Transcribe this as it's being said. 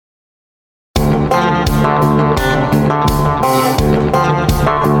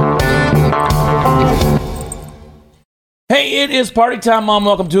Hey, it is party time, Mom.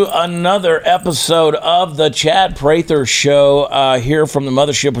 Welcome to another episode of the Chad Prather Show here from the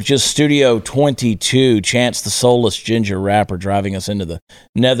mothership, which is Studio 22. Chance the Soulless Ginger Rapper driving us into the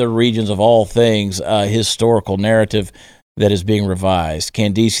nether regions of all things historical narrative that is being revised.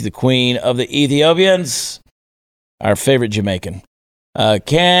 Candice, the Queen of the Ethiopians, our favorite Jamaican.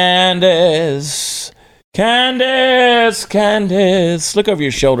 Candace. Look over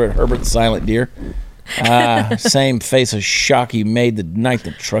your shoulder at Herbert the Silent Deer. Same face of shock he made the night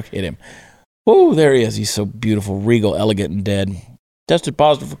the truck hit him. Whoa, there he is. He's so beautiful, regal, elegant, and dead. Tested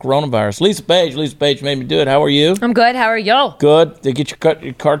positive for coronavirus. Lisa Page made me do it. How are you? I'm good. How are y'all? Good. Did they get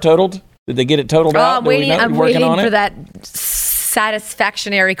your car totaled? Did they get it totaled out? I'm waiting for that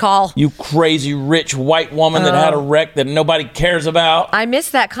satisfactory call. You crazy rich white woman that had a wreck that nobody cares about. I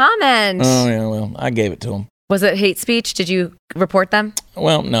missed that comment. Oh, yeah, well, I gave it to him. Was it hate speech? Did you report them?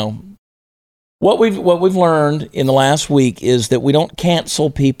 Well, no. What we've learned in the last week is that we don't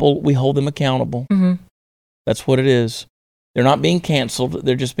cancel people, we hold them accountable. Mm-hmm. That's what it is. They're not being canceled,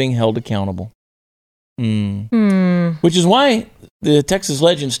 they're just being held accountable. Which is why the Texas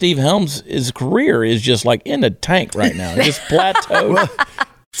legend Steve Helms, his career is just like in the tank right now. It's just plateaued. Well,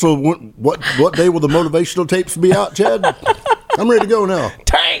 so what day will the motivational tapes be out, Chad? I'm ready to go now.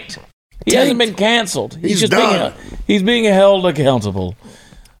 Tanked. He hasn't been canceled. He's just done. He's being held accountable.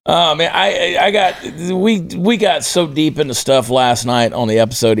 Man, we got so deep into stuff last night on the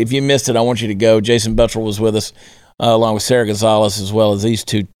episode. If you missed it, I want you to go. Jason Buttrell was with us, along with Sarah Gonzalez, as well as these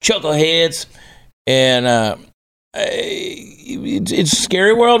two chuckleheads. And it's a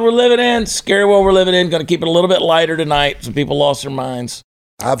scary world we're living in. Going to keep it a little bit lighter tonight. Some people lost their minds.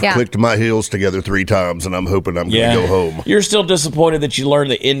 I've clicked my heels together 3 times, and I'm hoping I'm going to go home. You're still disappointed that you learned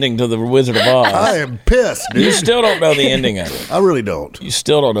the ending to The Wizard of Oz. I am pissed, dude. You still don't know the ending of it. I really don't. You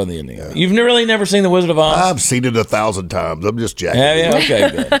still don't know the ending of it. You've really never seen The Wizard of Oz? I've seen it 1,000 times. I'm just jacking. Yeah, okay,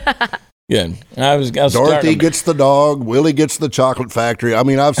 good. Good. I was Dorothy gets the dog. Willie gets the chocolate factory. I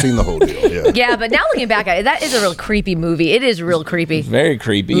mean, I've seen the whole deal. Yeah. Yeah, but now looking back at it, that is a real creepy movie. It is real creepy. Very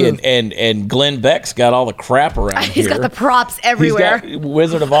creepy. And Glenn Beck's got all the crap around He's here. got the props everywhere. He's got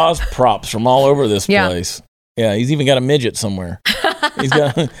Wizard of Oz props from all over this place. Yeah, he's even got a midget somewhere. He's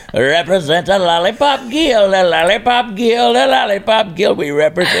got represent a lollipop guild, a lollipop guild, a lollipop guild. We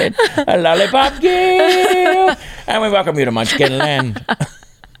represent a lollipop guild. And we welcome you to Munchkin Land.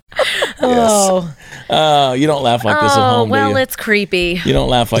 Oh. You don't laugh like this at home, do you? Well, it's creepy. You don't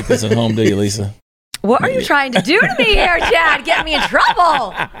laugh like this at home, do you, Lisa? What are you trying to do to me here, Chad? Get me in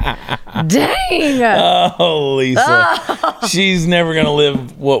trouble. Dang. Oh, Lisa. She's never going to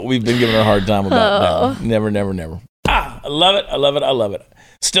live what we've been giving her a hard time about. No. Never. I love it.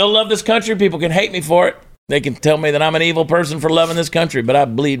 Still love this country. People can hate me for it. They can tell me that I'm an evil person for loving this country, but I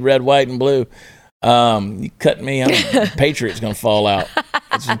bleed red, white, and blue. You cut me, Patriot's going to fall out.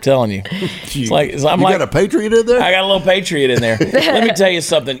 That's what I'm telling you. You got a Patriot in there? I got a little Patriot in there. Let me tell you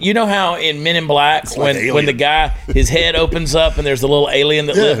something. You know how in Men in Black, when the guy, his head opens up and there's a little alien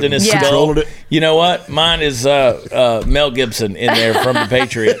that lived in his skull? You know what? Mine is Mel Gibson in there from The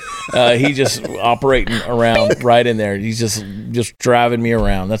Patriot. He just operating around right in there. He's just driving me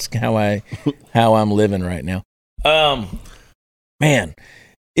around. That's how I'm living right now. Man.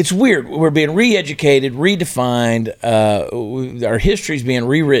 It's weird. We're being re-educated, redefined. Our history's being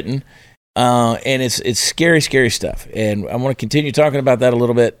rewritten, and it's scary, scary stuff. And I want to continue talking about that a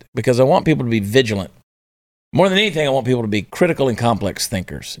little bit because I want people to be vigilant. More than anything, I want people to be critical and complex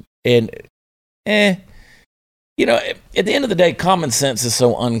thinkers. And, at the end of the day, common sense is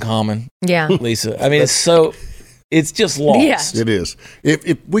so uncommon. Yeah, Lisa. I mean, it's just lost. Yeah. It is.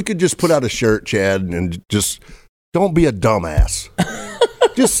 If we could just put out a shirt, Chad, and just don't be a dumbass.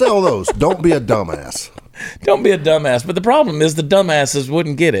 Just sell those. Don't be a dumbass. Don't be a dumbass. But the problem is the dumbasses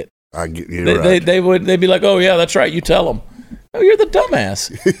wouldn't get it. Right. They'd be like, oh, yeah, that's right. You tell them. Oh, you're the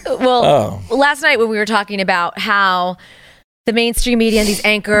dumbass. Well, last night when we were talking about how the mainstream media and these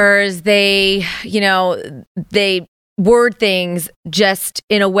anchors, they word things just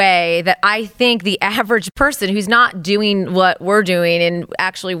in a way that I think the average person who's not doing what we're doing and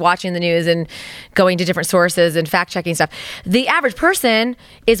actually watching the news and going to different sources and fact checking stuff, the average person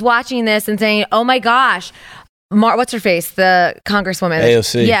is watching this and saying, oh my gosh, what's her face? The congresswoman.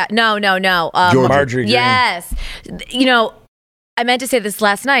 AOC. Yeah. No. Marjorie Greene. Yes. I meant to say this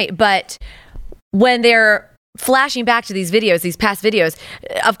last night, but when they're flashing back to these videos, these past videos,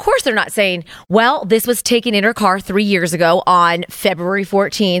 of course they're not saying, well, this was taken in her car 3 years ago on February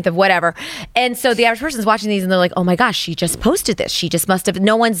 14th of whatever. And so the average person is watching these and they're like, oh my gosh, she just posted this. She just must have.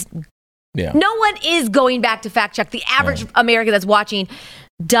 No one is going back to fact check. The average American that's watching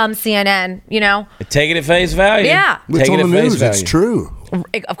dumb CNN, Take it at face value. Yeah. It's Take on it the at face news. value. It's true.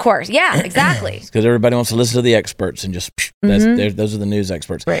 Of course. Yeah, exactly. Because everybody wants to listen to the experts and just those are the news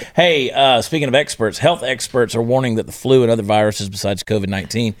experts. Right. Hey, speaking of experts, health experts are warning that the flu and other viruses besides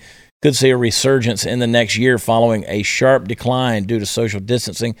COVID-19 could see a resurgence in the next year following a sharp decline due to social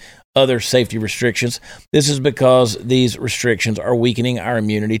distancing, other safety restrictions. This is because these restrictions are weakening our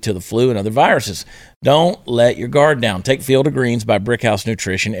immunity to the flu and other viruses. Don't let your guard down. Take Field of Greens by Brickhouse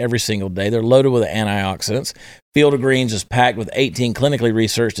Nutrition every single day. They're loaded with antioxidants. Field of Greens is packed with 18 clinically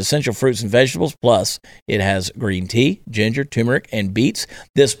researched essential fruits and vegetables, plus it has green tea, ginger, turmeric, and beets.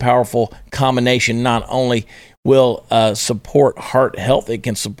 This powerful combination not only will support heart health, it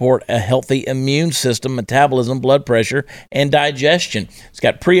can support a healthy immune system, metabolism, blood pressure, and digestion. It's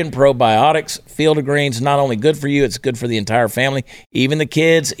got pre and probiotics. Field of Greens, not only good for you, it's good for the entire family, even the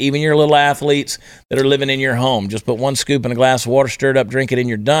kids, even your little athletes that are living in your home. Just put 1 scoop in a glass of water, stir it up, drink it, and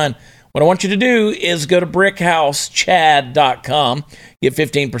you're done. What I want you to do is go to BrickHouseChad.com. Get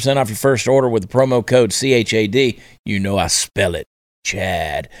 15% off your first order with the promo code CHAD. You know I spell it,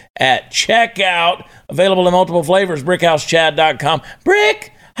 Chad. At checkout, available in multiple flavors, BrickHouseChad.com.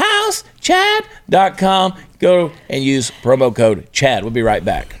 BrickHouseChad.com. Go and use promo code Chad. We'll be right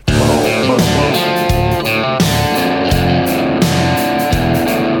back.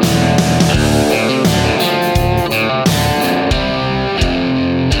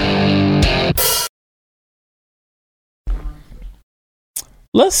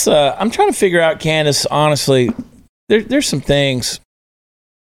 I'm trying to figure out, Candace, honestly, there's some things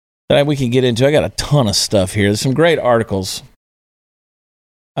that we can get into. I got a ton of stuff here. There's some great articles.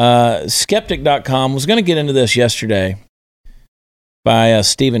 Skeptic.com was going to get into this yesterday by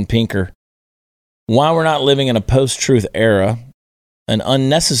Steven Pinker. Why we're not living in a post-truth era, an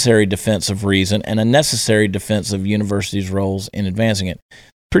unnecessary defense of reason, and a necessary defense of universities' roles in advancing it.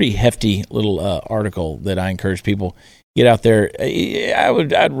 Pretty hefty little article that I encourage people get out there.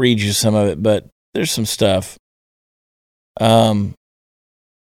 I'd read you some of it, but there's some stuff. Some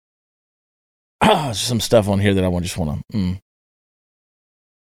stuff on here that I just want to.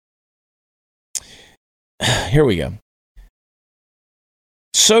 Here we go.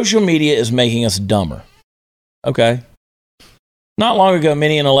 Social media is making us dumber. Okay. Not long ago,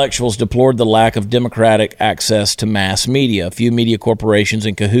 many intellectuals deplored the lack of democratic access to mass media. A few media corporations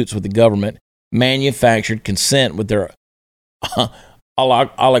in cahoots with the government manufactured consent with their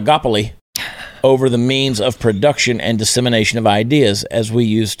oligopoly over the means of production and dissemination of ideas. As we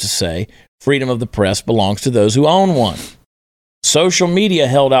used to say, freedom of the press belongs to those who own one. Social media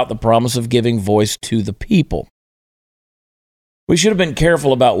held out the promise of giving voice to the people. We should have been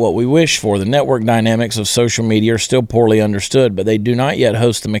careful about what we wish for. The network dynamics of social media are still poorly understood, but they do not yet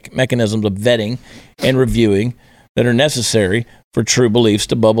host the mechanisms of vetting and reviewing that are necessary for true beliefs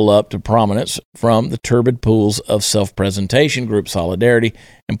to bubble up to prominence from the turbid pools of self-presentation, group solidarity,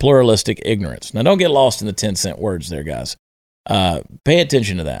 and pluralistic ignorance. Now, don't get lost in the 10-cent words there, guys. Pay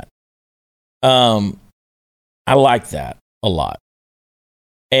attention to that. I like that a lot.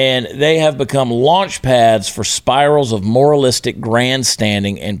 And they have become launch pads for spirals of moralistic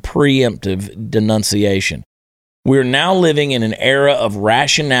grandstanding and preemptive denunciation. We're now living in an era of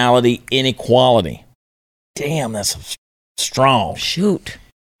rationality inequality. Damn, that's strong. Shoot.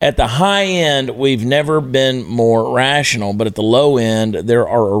 At the high end, we've never been more rational, but at the low end, there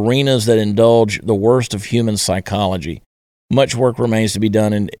are arenas that indulge the worst of human psychology. Much work remains to be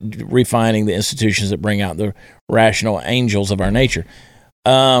done in refining the institutions that bring out the rational angels of our nature.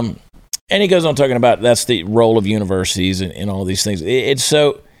 And he goes on talking about that's the role of universities and all these things. It's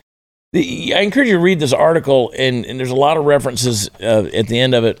so. I encourage you to read this article, and there's a lot of references at the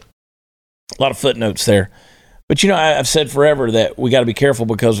end of it, a lot of footnotes there. But, I've said forever that we got to be careful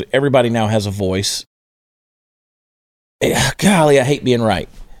because everybody now has a voice. Golly, I hate being right.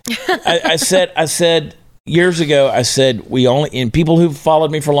 I said years ago, and people who've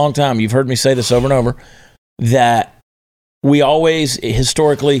followed me for a long time, you've heard me say this over and over, that we always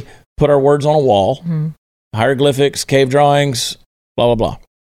historically put our words on a wall, hieroglyphics, cave drawings, blah, blah, blah.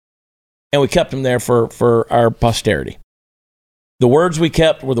 And we kept them there for our posterity. The words we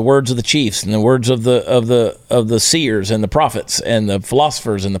kept were the words of the chiefs and the words of the seers and the prophets and the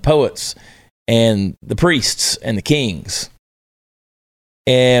philosophers and the poets and the priests and the kings.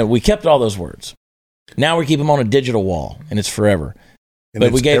 And we kept all those words. Now we keep them on a digital wall, and it's forever.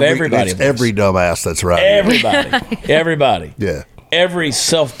 But we gave everybody every dumbass that's right. Everybody. Yeah. Every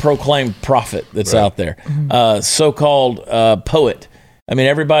self-proclaimed prophet that's out there, so-called poet, I mean,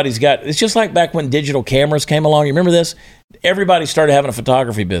 everybody's got, it's just like back when digital cameras came along. You remember this? Everybody started having a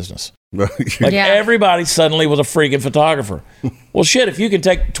photography business. Like everybody suddenly was a freaking photographer. Well, shit, if you can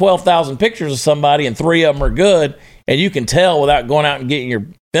take 12,000 pictures of somebody and 3 of them are good, and you can tell without going out and getting your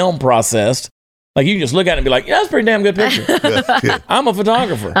film processed, like you can just look at it and be like, yeah, that's a pretty damn good picture. I'm a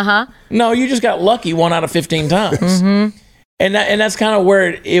photographer. No, you just got lucky 1 out of 15 times. And that's kind of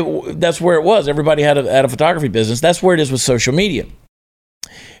where that's where it was. Everybody had a photography business. That's where it is with social media.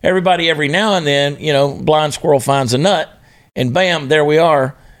 Everybody every now and then, blind squirrel finds a nut, and bam, there we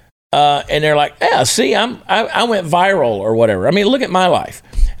are. And they're like, yeah, see, I went viral or whatever. I mean, look at my life.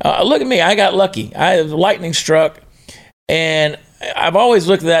 Look at me. I got lucky. Lightning struck. And I've always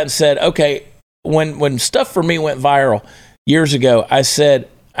looked at that and said, okay, when stuff for me went viral years ago, I said,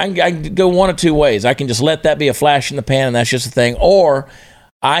 I can go one of two ways. I can just let that be a flash in the pan and that's just a thing. Or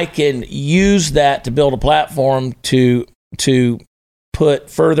I can use that to build a platform to put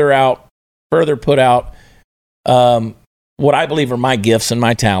out what I believe are my gifts and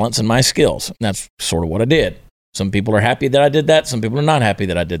my talents and my skills. And that's sort of what I did. Some people are happy that I did that. Some people are not happy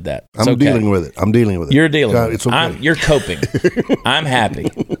that I did that. I'm dealing with it. You're dealing with it. It's okay. You're coping. I'm happy.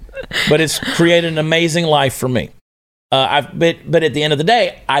 But it's created an amazing life for me. But at the end of the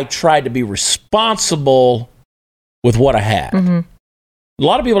day, I tried to be responsible with what I had. A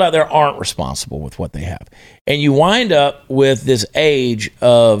lot of people out there aren't responsible with what they have. And you wind up with this age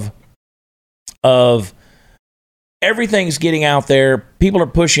of everything's getting out there. People are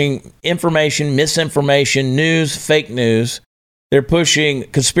pushing information, misinformation, news, fake news. They're pushing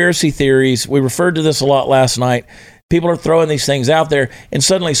conspiracy theories. We referred to this a lot last night. People are throwing these things out there, and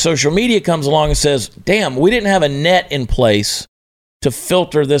suddenly social media comes along and says, damn, we didn't have a net in place to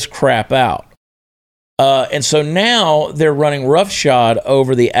filter this crap out. And so now they're running roughshod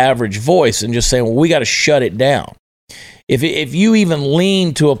over the average voice and just saying, well, we got to shut it down. If you even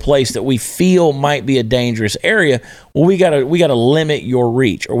lean to a place that we feel might be a dangerous area, well, we got to limit your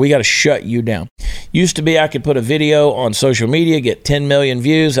reach, or we got to shut you down. Used to be I could put a video on social media, get 10 million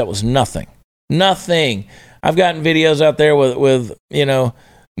views. That was nothing. I've gotten videos out there with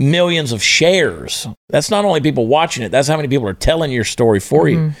millions of shares. That's not only people watching it, that's how many people are telling your story for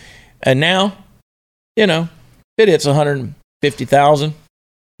you. And now, it hits 150,000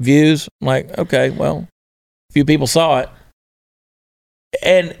 views. I'm like, okay, well, a few people saw it.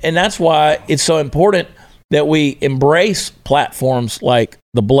 And that's why it's so important that we embrace platforms like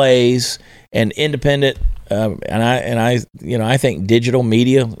The Blaze and independent, I think digital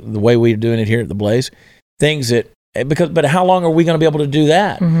media, the way we're doing it here at The Blaze, but how long are we going to be able to do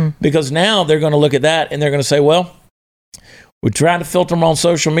that? Because now they're going to look at that and they're going to say, well, we're trying to filter them on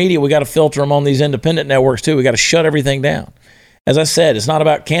social media. We got to filter them on these independent networks too. We got to shut everything down. As I said, it's not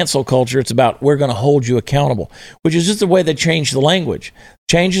about cancel culture. It's about we're going to hold you accountable, which is just the way they change the language.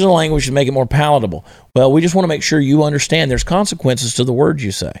 Changes the language to make it more palatable. Well, we just want to make sure you understand there's consequences to the words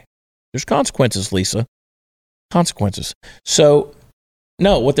you say. There's consequences, Lisa. Consequences. So,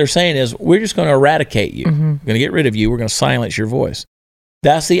 no, what they're saying is we're just going to eradicate you. We're going to get rid of you. We're going to silence your voice.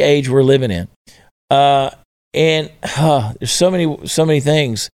 That's the age we're living in. And there's so many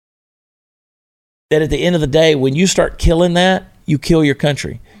things that at the end of the day, when you start killing that, you kill your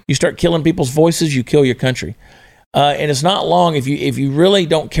country. You start killing people's voices, you kill your country. And it's not long if you really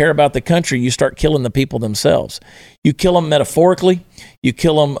don't care about the country, you start killing the people themselves. You kill them metaphorically, you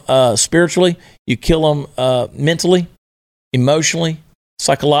kill them spiritually, you kill them mentally, emotionally,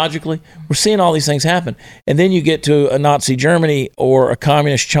 psychologically. We're seeing all these things happen. And then you get to a Nazi Germany or a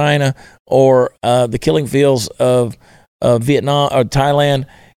communist China or the killing fields of Vietnam or Thailand,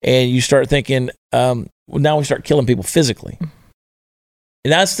 and you start thinking, now we start killing people physically.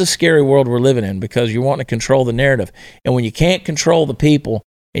 And that's the scary world we're living in, because you want to control the narrative. And when you can't control the people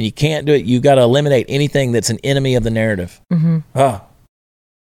and you can't do it, you got to eliminate anything that's an enemy of the narrative. The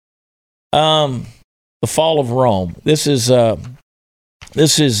fall of Rome. This is W.H.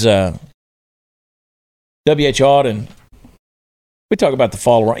 Auden. We talk about the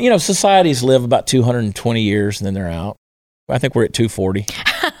fall of Rome. Societies live about 220 years and then they're out. I think we're at 240.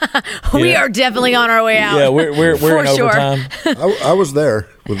 We are definitely on our way out. Yeah, we're in overtime. I was there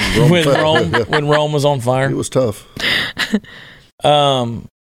when Rome was on fire. It was tough.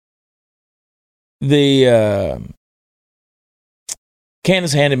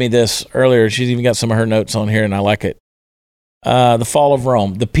 Candace handed me this earlier. She's even got some of her notes on here, and I like it. The fall of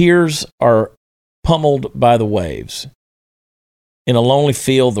Rome. The piers are pummeled by the waves. In a lonely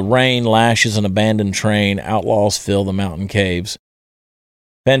field, the rain lashes an abandoned train. Outlaws fill the mountain caves.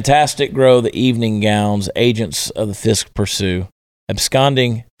 Fantastic grow the evening gowns. Agents of the fisc pursue.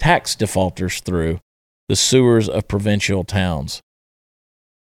 Absconding tax defaulters through the sewers of provincial towns.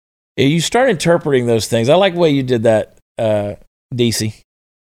 You start interpreting those things. I like the way you did that, DC,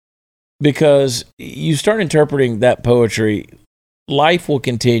 because you start interpreting that poetry. Life will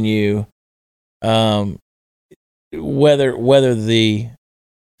continue, whether the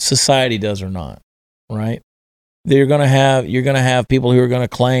society does or not. Right? You're gonna have people who are gonna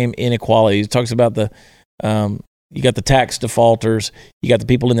claim inequality. He talks about you got the tax defaulters, you got the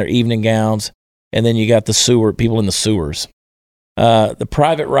people in their evening gowns, and then you got the people in the sewers. The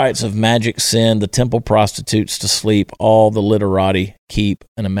private rites of magic send the temple prostitutes to sleep. All the literati keep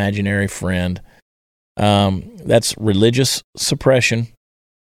an imaginary friend. That's religious suppression.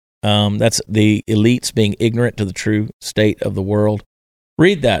 That's the elites being ignorant to the true state of the world.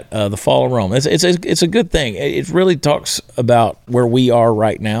 Read that, The Fall of Rome. It's a good thing. It really talks about where we are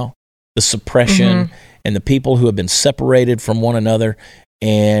right now, the suppression and the people who have been separated from one another,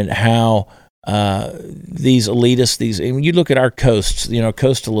 and how these elitists, you look at our coasts,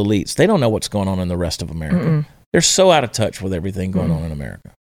 coastal elites, they don't know what's going on in the rest of America. They're so out of touch with everything going on in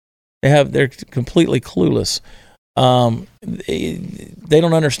America. They're completely clueless. They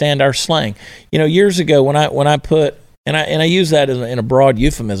don't understand our slang. Years ago when I put, and I use that in a broad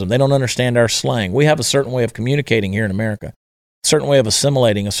euphemism, they don't understand our slang. We have a certain way of communicating here in America, a certain way of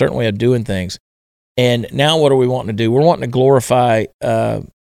assimilating, a certain way of doing things. And now what are we wanting to do? We're wanting to glorify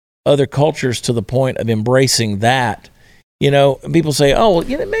other cultures to the point of embracing that. And people say, oh, well,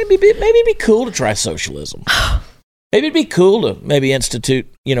 maybe it'd be cool to try socialism. Maybe it'd be cool to maybe institute,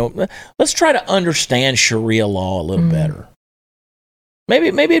 let's try to understand Sharia law a little better. Maybe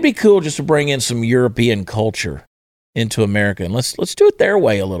it'd be cool just to bring in some European culture into America, and let's do it their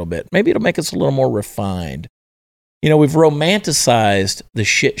way a little bit. Maybe it'll make us a little more refined. We've romanticized the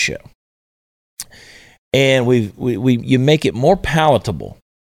shit show, and you make it more palatable.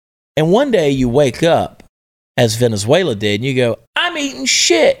 And one day you wake up, as Venezuela did, and you go, I'm eating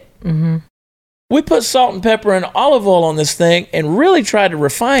shit. We put salt and pepper and olive oil on this thing and really tried to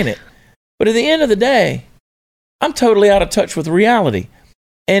refine it. But at the end of the day, I'm totally out of touch with reality.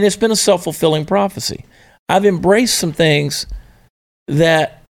 And it's been a self-fulfilling prophecy. I've embraced some things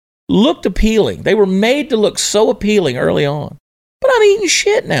that looked appealing. They were made to look so appealing early on. But I'm eating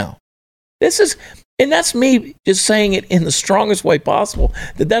shit now. And that's me just saying it in the strongest way possible,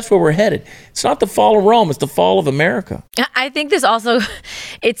 that's where we're headed. It's not the fall of Rome, it's the fall of America. I think this also,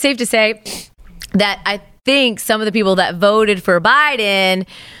 it's safe to say that I think some of the people that voted for Biden,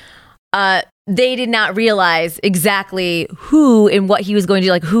 they did not realize exactly who and what he was going to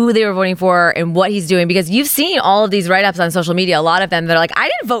do, like who they were voting for and what he's doing. Because you've seen all of these write-ups on social media, a lot of them that are like, I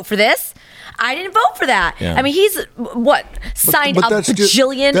didn't vote for this. I didn't vote for that. Yeah. I mean, he's signed up a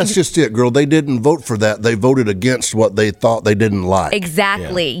bajillion. That's just it, girl. They didn't vote for that. They voted against what they thought they didn't like.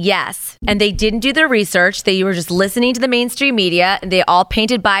 Exactly. Yeah. Yes. And they didn't do their research. They were just listening to the mainstream media. And they all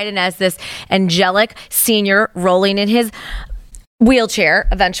painted Biden as this angelic senior rolling in his wheelchair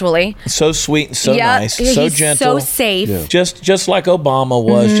eventually. So sweet and so nice. So gentle. So safe. Yeah. Just like Obama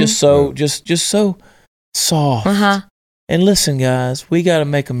was. Just so soft. And listen, guys, we got to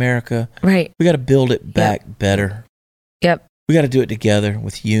make America right. We got to build it back better. Yep. We got to do it together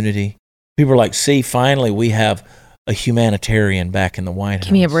with unity. People are like, see, finally we have a humanitarian back in the White House.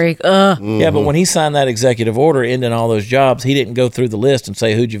 Give me a break. Yeah, but when he signed that executive order ending all those jobs, he didn't go through the list and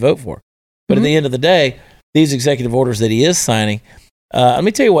say, who'd you vote for? But at the end of the day, these executive orders that he is signing, let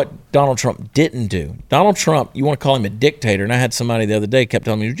me tell you what Donald Trump didn't do. Donald Trump, you want to call him a dictator, and I had somebody the other day kept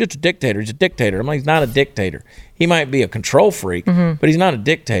telling me, you're just a dictator. He's a dictator. I'm like, he's not a dictator. He might be a control freak, but he's not a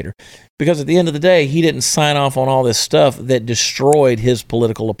dictator. Because at the end of the day, he didn't sign off on all this stuff that destroyed his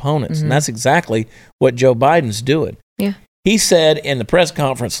political opponents. And that's exactly what Joe Biden's doing. Yeah. He said in the press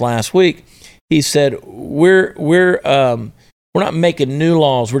conference last week, he said, we're not making new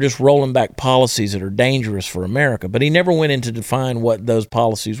laws. We're just rolling back policies that are dangerous for America. But he never went in to define what those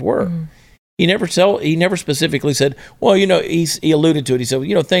policies were. He never specifically said, well, he alluded to it. He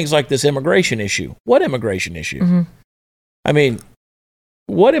said, things like this immigration issue. What immigration issue? I mean,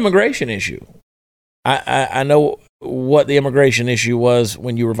 what immigration issue? I know what the immigration issue was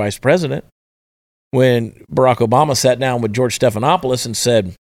when you were vice president, when Barack Obama sat down with George Stephanopoulos and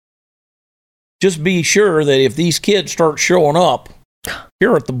said, just be sure that if these kids start showing up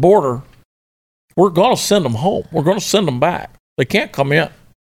here at the border, we're going to send them home. We're going to send them back. They can't come in.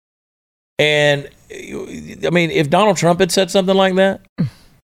 And, I mean, if Donald Trump had said something like that,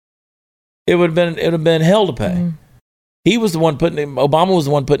 it would have been hell to pay. He was the one Obama was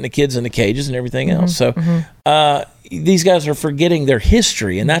the one putting the kids in the cages and everything else. So these guys are forgetting their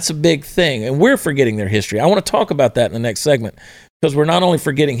history, and that's a big thing. And we're forgetting their history. I want to talk about that in the next segment, because we're not only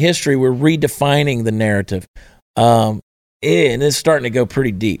forgetting history, we're redefining the narrative. and it's starting to go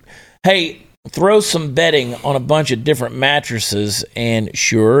pretty deep. Hey, throw some bedding on a bunch of different mattresses, and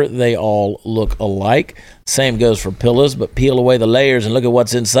sure, they all look alike. Same goes for pillows, but peel away the layers and look at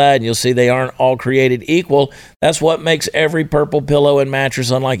what's inside, and you'll see they aren't all created equal. That's what makes every Purple pillow and mattress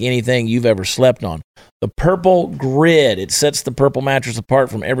unlike anything you've ever slept on. The Purple Grid, it sets the Purple mattress apart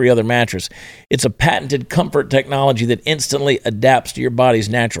from every other mattress. It's a patented comfort technology that instantly adapts to your body's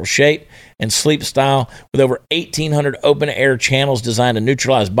natural shape and sleep style. With over 1,800 open-air channels designed to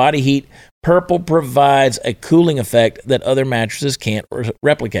neutralize body heat, Purple provides a cooling effect that other mattresses can't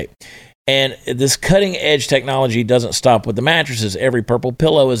replicate. And this cutting-edge technology doesn't stop with the mattresses. Every Purple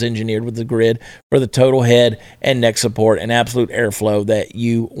pillow is engineered with the Grid for the total head and neck support and absolute airflow that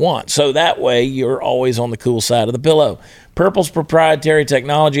you want. So that way, you're always on the cool side of the pillow. Purple's proprietary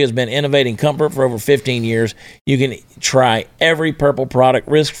technology has been innovating comfort for over 15 years. You can try every Purple product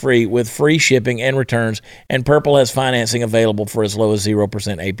risk-free with free shipping and returns, and Purple has financing available for as low as 0%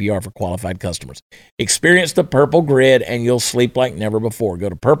 APR for qualified customers. Experience the Purple Grid, and you'll sleep like never before. Go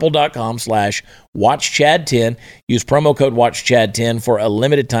to purple.com/WatchChad10. Use promo code WatchChad10 for a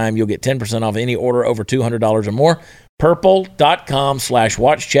limited time. You'll get 10% off any order over $200 or more.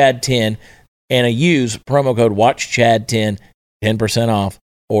 Purple.com/WatchChad10. And use promo code WatchChad10, 10% off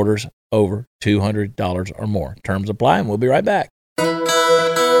orders over $200 or more. Terms apply, and we'll be right back.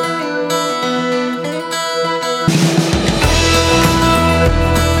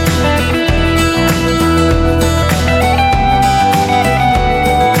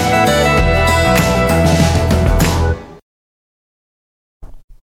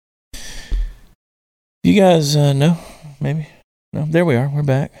 You guys know? Maybe? No, there we are. We're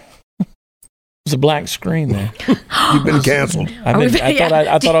back. There's a black screen there. You've been canceled. I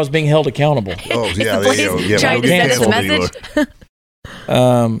thought I was being held accountable. Oh, yeah. There you go. Yeah, trying to send us a message.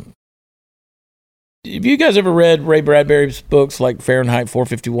 Have you guys ever read Ray Bradbury's books like Fahrenheit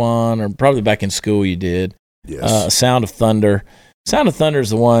 451, or probably back in school you did? Yes. Sound of Thunder. Sound of Thunder is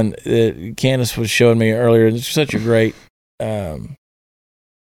the one that Candace was showing me earlier. It's such a great,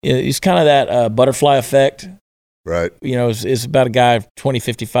 it's kind of that butterfly effect. Right. You know, it's about a guy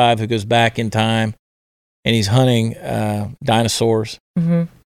 2055 who goes back in time, and he's hunting dinosaurs. Mm-hmm.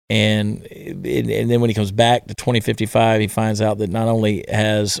 And then when he comes back to 2055, he finds out that not only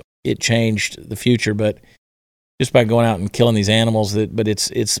has it changed the future, but just by going out and killing these animals, but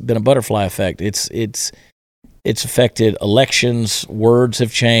it's been a butterfly effect. It's affected elections. Words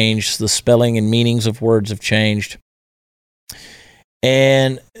have changed. The spelling and meanings of words have changed.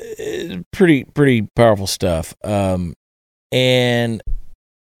 And pretty powerful stuff, and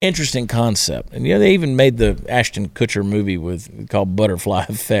interesting concept. And they even made the Ashton Kutcher movie called Butterfly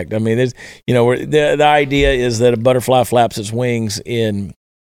Effect. I mean, there's where the idea is that a butterfly flaps its wings in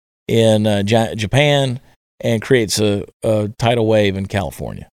Japan and creates a tidal wave in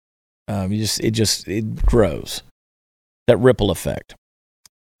California. It grows, that ripple effect.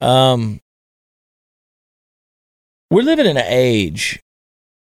 We're living in an age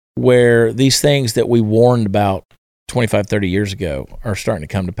where these things that we warned about 25, 30 years ago are starting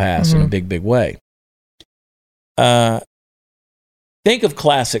to come to pass in a big, big way. Think of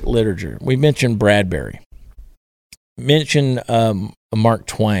classic literature. We mentioned Bradbury. Mention Mark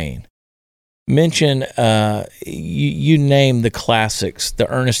Twain. Mention, you name the classics, the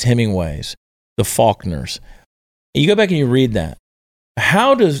Ernest Hemingways, the Faulkners. You go back and you read that.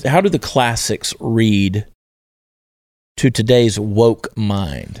 How do the classics read to today's woke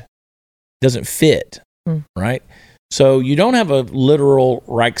mind? Doesn't fit, right? So you don't have a literal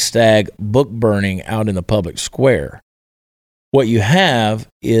Reichstag book burning out in the public square. What you have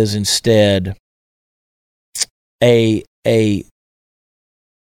is instead a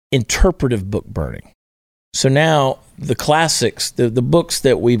interpretive book burning. So now the classics, the books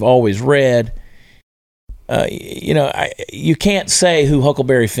that we've always read, you can't say who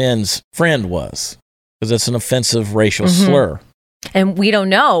Huckleberry Finn's friend was, because that's an offensive racial slur. And we don't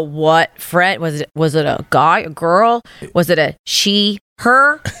know what friend was. Was it a guy, a girl? Was it a she,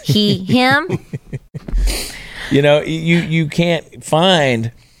 her, he, him? You can't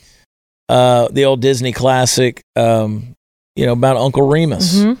find the old Disney classic, about Uncle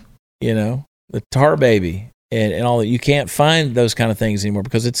Remus, the Tar Baby and all that. You can't find those kind of things anymore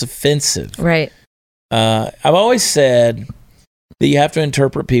because it's offensive. Right. I've always said that you have to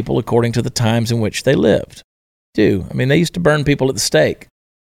interpret people according to the times in which they lived. They used to burn people at the stake.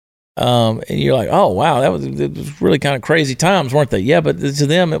 And you're like, oh, wow, it was really kind of crazy times, weren't they? Yeah, but to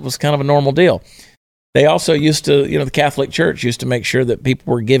them, it was kind of a normal deal. They also used to, the Catholic Church used to make sure that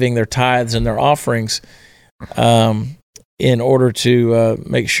people were giving their tithes and their offerings in order to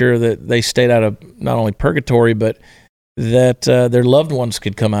make sure that they stayed out of not only purgatory, but that their loved ones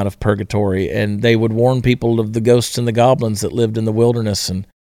could come out of purgatory, and they would warn people of the ghosts and the goblins that lived in the wilderness, and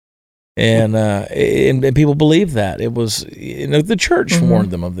people believed that. It was, the church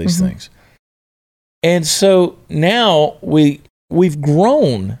warned them of these things. And so now we've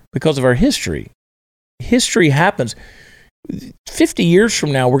grown because of our history. History happens. 50 years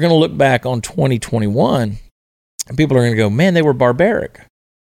from now, we're going to look back on 2021, and people are going to go, man, they were barbaric.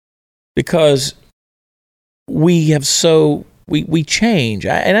 Because we change.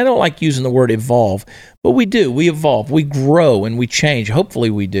 And I don't like using the word evolve, but we do. We evolve. We grow and we change. Hopefully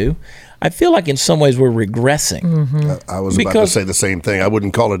we do. I feel like in some ways we're regressing. I was about to say the same thing. I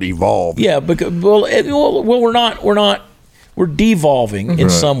wouldn't call it evolve. Yeah, because we're not. We're devolving in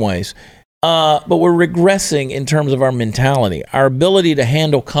some ways, but we're regressing in terms of our mentality, our ability to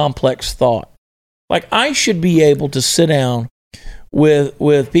handle complex thought. Like, I should be able to sit down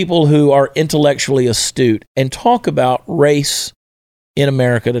with people who are intellectually astute and talk about race in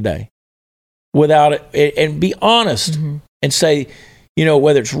America today without it, and be honest and say,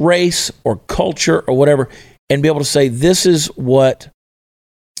 whether it's race or culture or whatever, and be able to say, this is what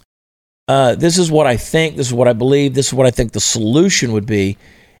I think, this is what I believe, this is what I think the solution would be,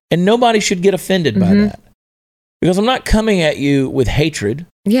 and nobody should get offended by that, because I'm not coming at you with hatred.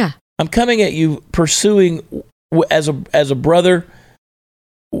 Yeah, I'm coming at you pursuing as a brother,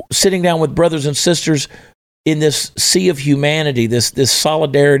 sitting down with brothers and sisters in this sea of humanity, this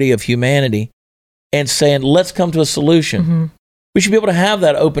solidarity of humanity, and saying, let's come to a solution. We should be able to have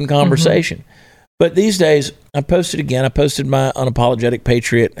that open conversation. But these days, I posted my Unapologetic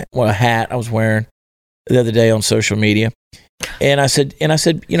Patriot hat I was wearing the other day on social media. And I said,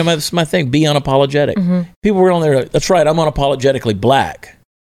 that's my thing, be unapologetic. People were on there, that's right, I'm unapologetically black.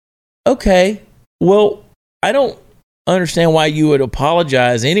 Okay, well, I don't understand why you would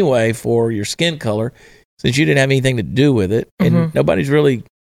apologize anyway for your skin color, since you didn't have anything to do with it, and nobody's really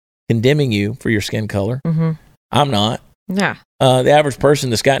condemning you for your skin color. I'm not. Yeah. The average person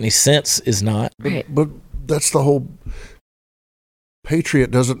that's got any sense is not. Right. But that's the whole.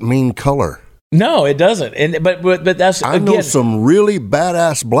 Patriot doesn't mean color. No, it doesn't. And but that's, I know some really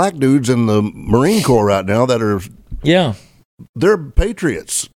badass black dudes in the Marine Corps right now that are. Yeah. They're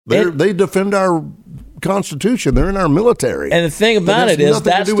patriots. They defend our Constitution. They're in our military. And the thing about it is,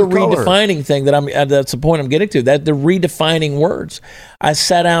 that's the redefining thing that's the point I'm getting to. That the redefining words. I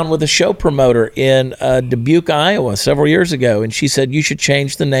sat down with a show promoter in Dubuque, Iowa, several years ago, and she said, you should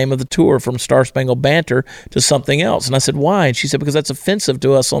change the name of the tour from Star Spangled Banter to something else. And I said, why? And she said, because that's offensive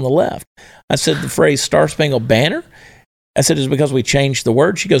to us on the left. I said, the phrase Star Spangled Banner? I said, it's because we changed the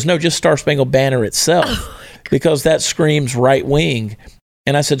word. She goes, no, just Star Spangled Banner itself, because that screams right wing.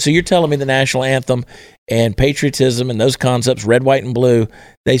 And I said, so you're telling me the national anthem and patriotism and those concepts, red, white, and blue,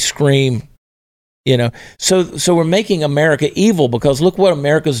 they scream, So we're making America evil, because look what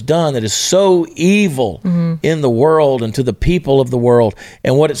America's done that is so evil in the world and to the people of the world,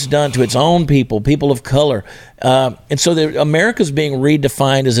 and what it's done to its own people of color. And so America's being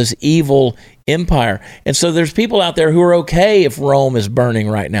redefined as this evil empire. And so there's people out there who are okay if Rome is burning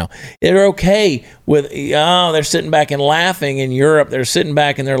right now. They're okay with, they're sitting back and laughing in Europe. They're sitting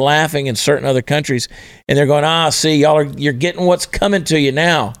back and they're laughing in certain other countries. And they're going, see, you're getting what's coming to you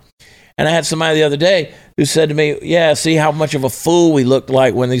now. And I had somebody the other day who said to me, yeah, see how much of a fool we looked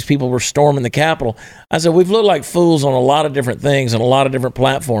like when these people were storming the Capitol. I said, we've looked like fools on a lot of different things and a lot of different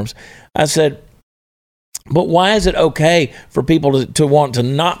platforms. I said, but why is it okay for people to want to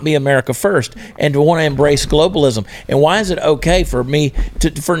not be America first and to want to embrace globalism? And why is it okay for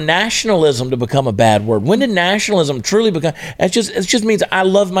for nationalism to become a bad word? When did nationalism truly become? It just means I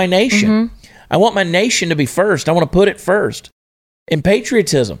love my nation. I want my nation to be first. I want to put it first. In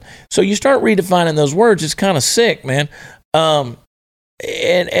patriotism. So you start redefining those words, it's kind of sick, man. And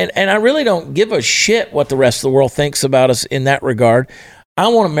I really don't give a shit what the rest of the world thinks about us in that regard. I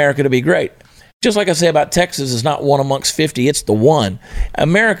want America to be great. Just like I say about Texas is not one amongst 50, it's the one.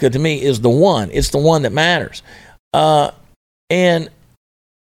 America, to me, is the one. It's the one that matters. And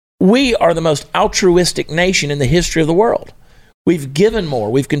we are the most altruistic nation in the history of the world. We've given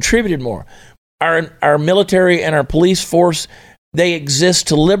more. We've contributed more. Our military and our police force, they exist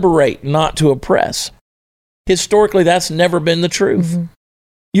to liberate, not to oppress. Historically, that's never been the truth.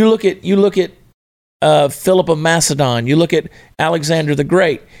 You look at Philip of Macedon. You look at Alexander the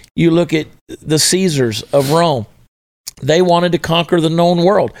Great. You look at the Caesars of Rome. They wanted to conquer the known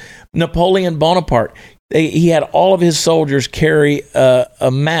world. Napoleon Bonaparte, he had all of his soldiers carry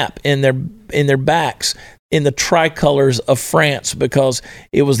a map in their backs in the tricolors of France, because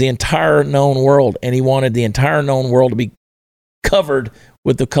it was the entire known world, and he wanted the entire known world to be covered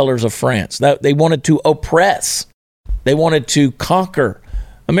with the colors of France. That they wanted to oppress. They wanted to conquer.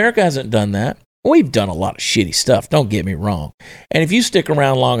 America hasn't done that. We've done a lot of shitty stuff, don't get me wrong. And if you stick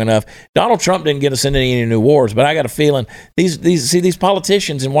around long enough, Donald Trump didn't get us into any new wars, but I got a feeling these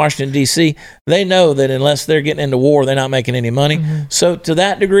politicians in Washington, D.C., they know that unless they're getting into war, they're not making any money. Mm-hmm. So to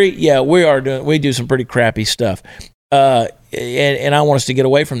that degree, yeah, we do some pretty crappy stuff. And I want us to get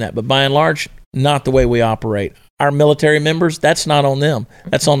away from that. But by and large, not the way we operate. Our military members, that's not on them.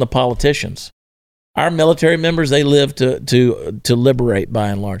 That's on the politicians. Our military members, they live to liberate by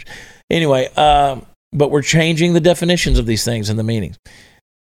and large. Anyway, but we're changing the definitions of these things in the meetings.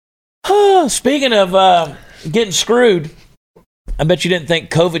 Speaking of getting screwed, I bet you didn't think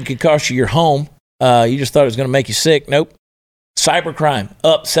COVID could cost you your home. You just thought it was going to make you sick. Nope. Cybercrime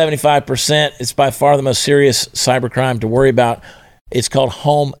up 75%. It's by far the most serious cybercrime to worry about. It's called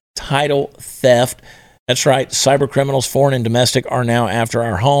home title theft. That's right. Cyber criminals, foreign and domestic, are now after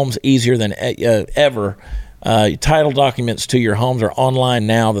our homes easier than ever. Title documents to your homes are online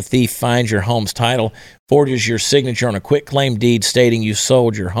now. The thief finds your home's title, forges your signature on a quitclaim deed stating you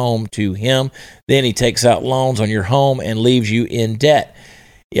sold your home to him. Then he takes out loans on your home and leaves you in debt.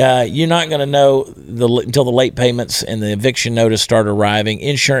 You're not going to know until the late payments and the eviction notice start arriving.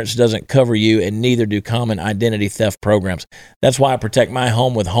 Insurance doesn't cover you, and neither do common identity theft programs. That's why I protect my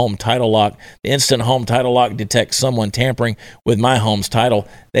home with Home Title Lock. The instant Home Title Lock detects someone tampering with my home's title.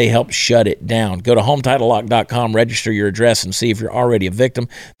 They help shut it down. Go to HometitleLock.com, register your address, and see if you're already a victim.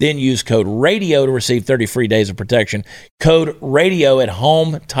 Then use code RADIO to receive 30 free days of protection. Code RADIO at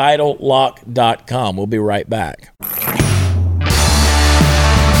HometitleLock.com. We'll be right back.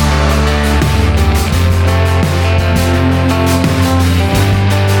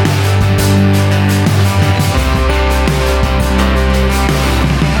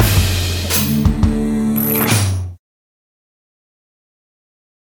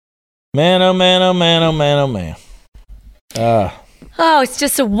 Man, oh man, oh man, oh man, oh man. It's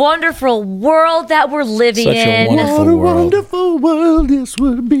just a wonderful world that we're living in. What a wonderful world this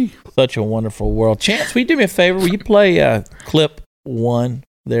would be. Such a wonderful world. Chance, will you do me a favor? Will you play clip 1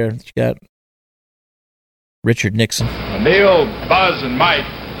 there that you got? Richard Nixon. Neil, Buzz, and Mike,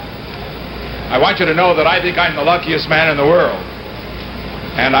 I want you to know that I think I'm the luckiest man in the world.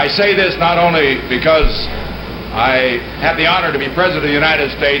 And I say this not only because I have the honor to be President of the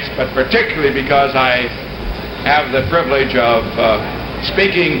United States, but particularly because I have the privilege of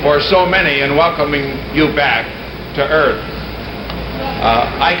speaking for so many and welcoming you back to Earth.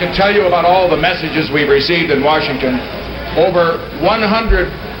 I can tell you about all the messages we've received in Washington. Over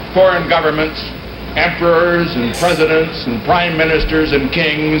 100 foreign governments, emperors and presidents and prime ministers and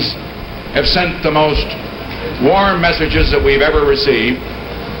kings have sent the most warm messages that we've ever received.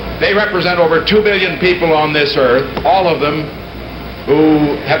 They represent over 2 billion people on this earth, all of them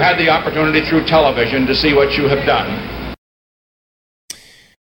who have had the opportunity through television to see what you have done.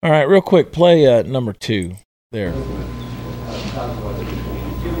 All right, real quick, play number 2 there.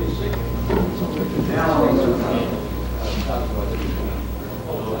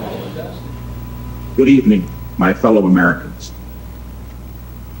 Good evening, my fellow Americans.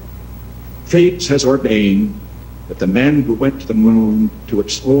 Fate has ordained that the men who went to the moon to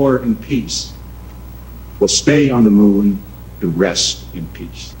explore in peace will stay on the moon to rest in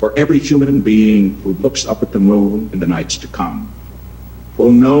peace. For every human being who looks up at the moon in the nights to come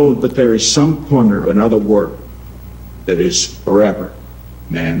will know that there is some corner of another world that is forever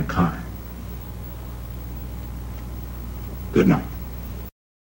mankind. Good night.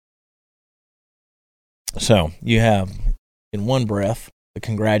 So you have, in one breath, the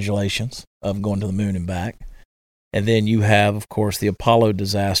congratulations of going to the moon and back. And then you have, of course, the Apollo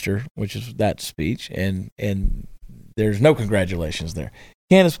disaster, which is that speech, and there's no congratulations there.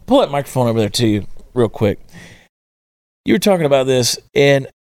 Candace, pull that microphone over there to you real quick. You were talking about this, and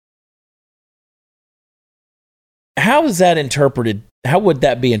how is that interpreted? How would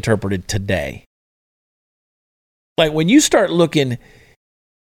that be interpreted today? Like when you start looking,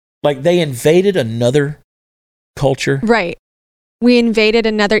 like they invaded another culture. Right. We invaded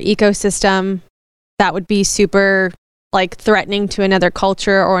another ecosystem that would be super like threatening to another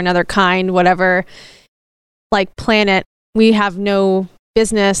culture or another kind, whatever, like planet we have no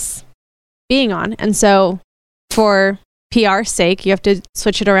business being on. And so for PR's sake, you have to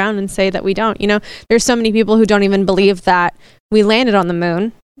switch it around and say that we don't. You know, there's so many people who don't even believe that we landed on the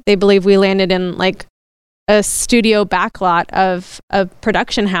moon. They believe we landed in like a studio backlot of a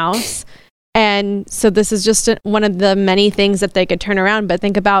production house. And so this is just one of the many things that they could turn around. But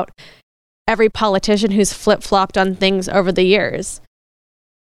think about every politician who's flip-flopped on things over the years.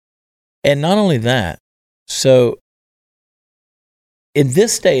 And not only that, so in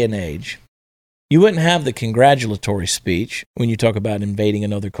this day and age, You wouldn't have the congratulatory speech when you talk about invading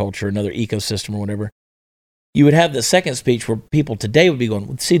another culture, another ecosystem or whatever. You would have the second speech where people today would be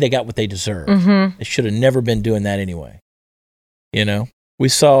going, see, they got what they deserve. Mm-hmm. They should have never been doing that anyway. You know, we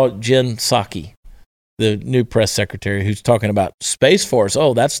saw Jen Psaki, the new press secretary, who's talking about Space Force.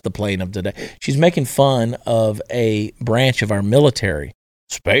 Oh, that's the plane of today. She's making fun of a branch of our military.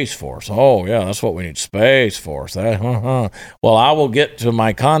 Space Force. Oh, yeah, that's what we need. Space Force. Well, I will get to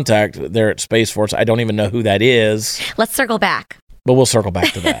my contact there at Space Force. I don't even know who that is. Let's circle back. But we'll circle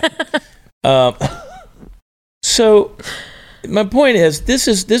back to that. So my point is, this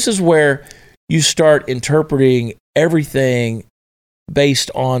is where you start interpreting everything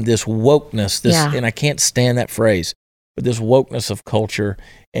based on this wokeness. And I can't stand that phrase, but this wokeness of culture,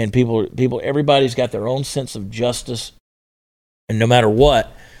 and people. Everybody's got their own sense of justice. And no matter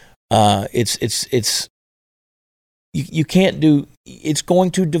what, it's you can't do. It's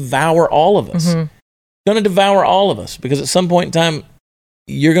going to devour all of us. Mm-hmm. It's going to devour all of us, because at some point in time,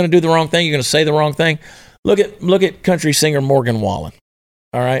 you're going to do the wrong thing. You're going to say the wrong thing. Look at country singer Morgan Wallen.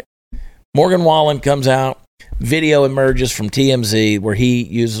 All right, Morgan Wallen comes out. Video emerges from TMZ where he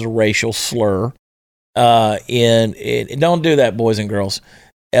uses a racial slur. Don't do that, boys and girls.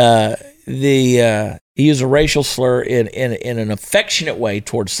 He used a racial slur in an affectionate way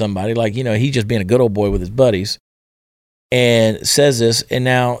towards somebody, like, you know, he's just being a good old boy with his buddies, and says this, and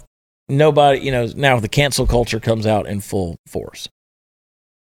now nobody, you know, now the cancel culture comes out in full force.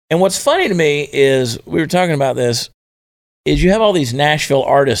 And what's funny to me is, we were talking about this, is you have all these Nashville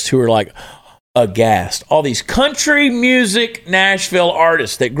artists who are like aghast, all these country music Nashville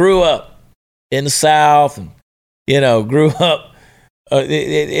artists that grew up in the South and, you know, grew up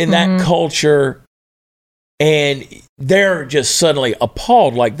in that culture, and they're just suddenly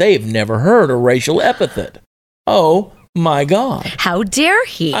appalled, like they've never heard a racial epithet. Oh my God. How dare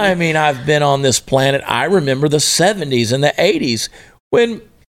he? I mean, I've been on this planet. I remember the 70s and the 80s when,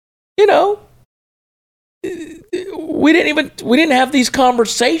 you know, we didn't have these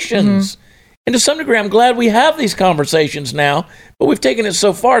conversations. Mm-hmm. And to some degree, I'm glad we have these conversations now, but we've taken it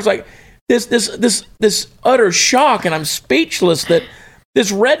so far. It's like this utter shock, and I'm speechless that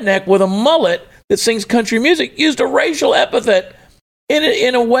this redneck with a mullet that sings country music used a racial epithet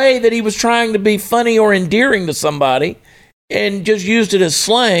in a way that he was trying to be funny or endearing to somebody, and just used it as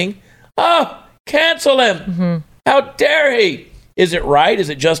slang. Oh, cancel him. Mm-hmm. How dare he? Is it right? Is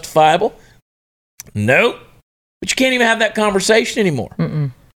it justifiable? Nope. But you can't even have that conversation anymore.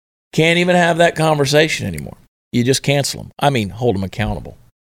 Mm-mm. Can't even have that conversation anymore. You just cancel them. I mean, hold them accountable,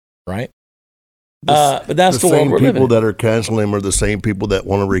 right? But that's the world we're living in. The same people that are canceling him are the same people that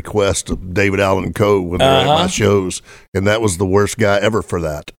want to request David Allen Coe when they're at my shows, and that was the worst guy ever for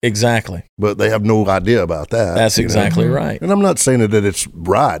that. Exactly. But they have no idea about that. That's exactly right. And I'm not saying that it's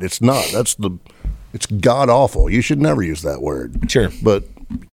right. It's not. It's god awful. You should never use that word. Sure. But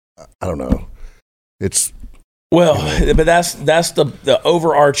I don't know. But that's the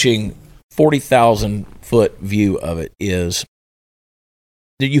overarching 40,000 foot view of it, is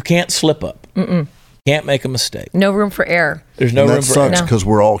that you can't slip up. Mm-mm. Can't make a mistake. No room for error. There's no room for error. That sucks because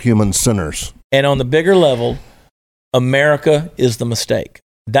we're all human sinners. And on the bigger level, America is the mistake.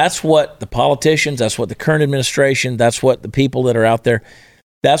 That's what the politicians, that's what the current administration, that's what the people that are out there,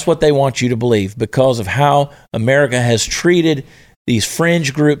 that's what they want you to believe, because of how America has treated these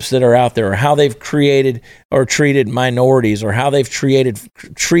fringe groups that are out there, or how they've created or treated minorities, or how they've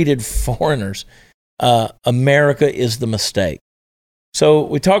treated foreigners. America is the mistake. So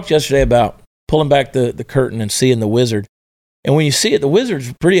we talked yesterday about pulling back the curtain and seeing the wizard. And when you see it, the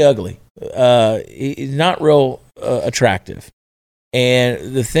wizard's pretty ugly. He's not real attractive.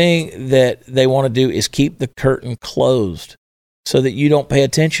 And the thing that they want to do is keep the curtain closed so that you don't pay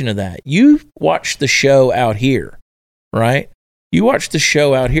attention to that. You watch the show out here, right? You watch the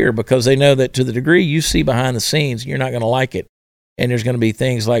show out here because they know that to the degree you see behind the scenes, you're not going to like it. And there's going to be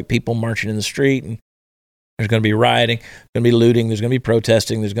things like people marching in the street, and there's going to be rioting, there's going to be looting, there's going to be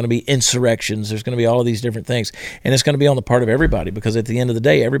protesting, there's going to be insurrections, there's going to be all of these different things. And it's going to be on the part of everybody, because at the end of the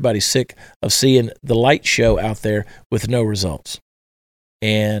day, everybody's sick of seeing the light show out there with no results.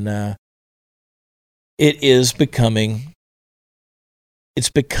 And it is becoming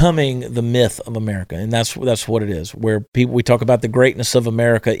the myth of America, and that's what it is. Where we talk about the greatness of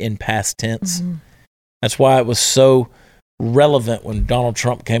America in past tense. Mm-hmm. That's why it was so relevant when Donald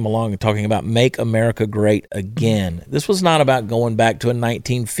Trump came along and talking about make America great again. This was not about going back to a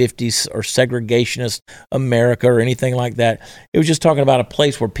 1950s or segregationist America or anything like that. It was just talking about a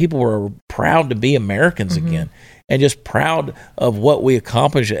place where people were proud to be Americans again. and just proud of what we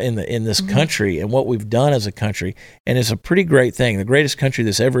accomplished in this country and what we've done as a country. And it's a pretty great thing, the greatest country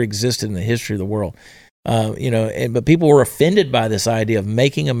that's ever existed in the history of the world. But people were offended by this idea of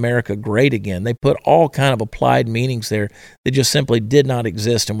making America great again. They put all kind of applied meanings there that just simply did not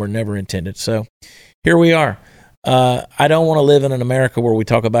exist and were never intended. So here we are. I don't want to live in an America where we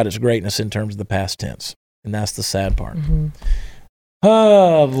talk about its greatness in terms of the past tense. And that's the sad part.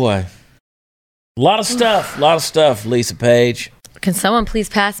 Oh, boy. A lot of stuff, Lisa Page. Can someone please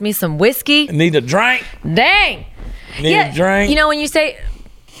pass me some whiskey? I need a drink. Dang. Need a drink. You know, when you say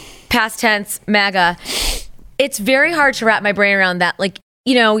past tense, MAGA, it's very hard to wrap my brain around that. Like,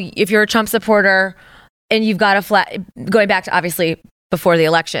 you know, if you're a Trump supporter and you've got a flag, going back to obviously before the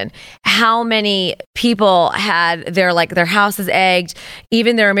election, how many people had their houses egged,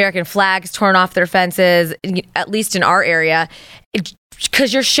 even their American flags torn off their fences, at least in our area,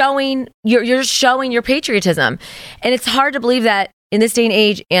 because you're showing your patriotism. And it's hard to believe that in this day and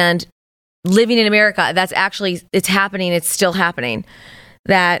age and living in America, it's happening. It's still happening.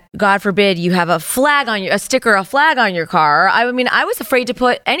 That, God forbid, you have a flag on a flag on your car. I mean, I was afraid to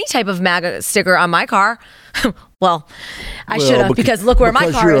put any type of MAGA sticker on my car. Well, I should have, because look where my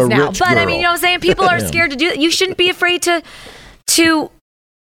car is now. But I mean, you know what I'm saying? People are scared to do that. You shouldn't be afraid to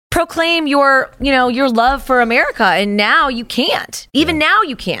proclaim your love for America. And now you can't. Even now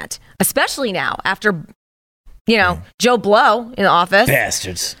you can't. Especially now after, Joe Blow in office.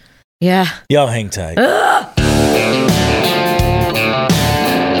 Bastards. Yeah. Y'all hang tight.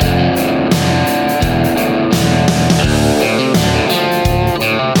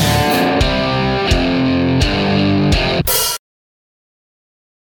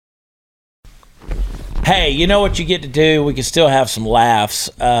 Hey, you know what you get to do? We can still have some laughs.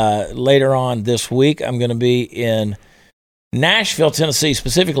 Later on this week, I'm going to be in Nashville, Tennessee,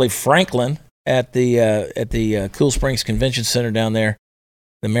 specifically Franklin, at the Cool Springs Convention Center down there,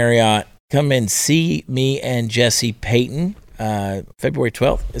 the Marriott. Come and see me and Jesse Payton. February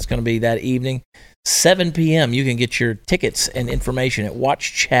 12th. It's going to be that evening, 7 p.m. You can get your tickets and information at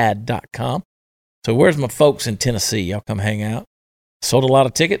watchchad.com. So where's my folks in Tennessee? Y'all come hang out. Sold a lot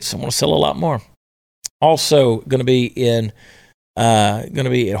of tickets. I want to sell a lot more. Also going to be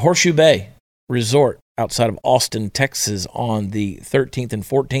at Horseshoe Bay Resort outside of Austin, Texas on the 13th and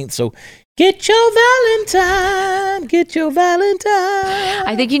 14th. So get your Valentine.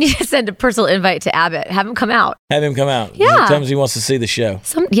 I think you need to send a personal invite to Abbott. Have him come out. Yeah. He he wants to see the show.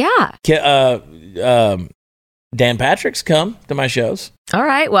 Dan Patrick's come to my shows. All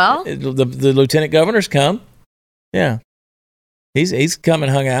right. Well, the lieutenant governor's come. Yeah. He's come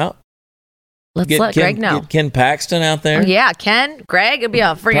and hung out. Let Greg know. Get Ken Paxton out there. Oh, yeah, Ken. Greg, it'd be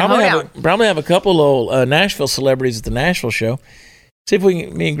a freaking hoedown. Probably have a couple of Nashville celebrities at the Nashville show. See if we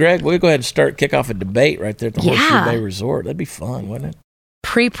can, me and Greg, we'll go ahead and kick off a debate right there at the Horseshoe Bay Resort. That'd be fun, wouldn't it?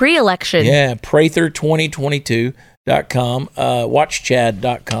 Pre-election. Yeah, Prather2022.com,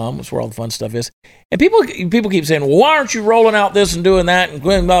 watchchad.com. That's where all the fun stuff is. And people keep saying, well, why aren't you rolling out this and doing that and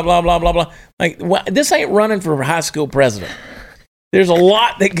blah, blah, blah, blah, blah. Like, this ain't running for high school president. There's a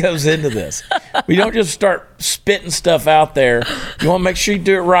lot that goes into this. We don't just start spitting stuff out there. You want to make sure you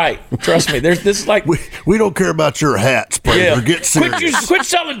do it right. Trust me. This is like we don't care about your hats, Prather. Get serious. Quit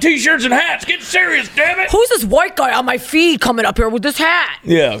selling T-shirts and hats. Get serious, damn it. Who's this white guy on my feed coming up here with this hat?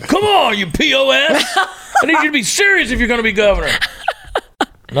 Yeah, come on, you POS. I need you to be serious if you're going to be governor.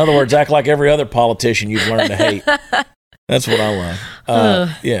 In other words, act like every other politician you've learned to hate. That's what I love.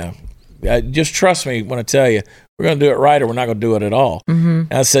 Yeah. Just trust me when I tell you we're going to do it right, or we're not going to do it at all.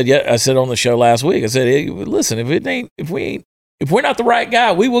 Mm-hmm. I said on the show last week, I said, hey, listen, if we're not the right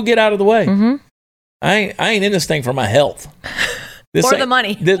guy, we will get out of the way. Mm-hmm. I ain't in this thing for my health. Or the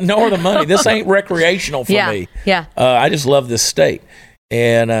money. Nor the money. This ain't recreational for me. Yeah. I just love this state.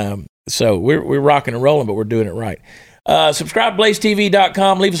 And so we're rocking and rolling, but we're doing it right. Subscribe to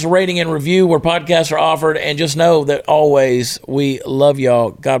blazetv.com. Leave us a rating and review where podcasts are offered. And just know that always we love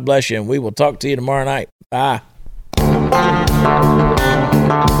y'all. God bless you. And we will talk to you tomorrow night. Bye.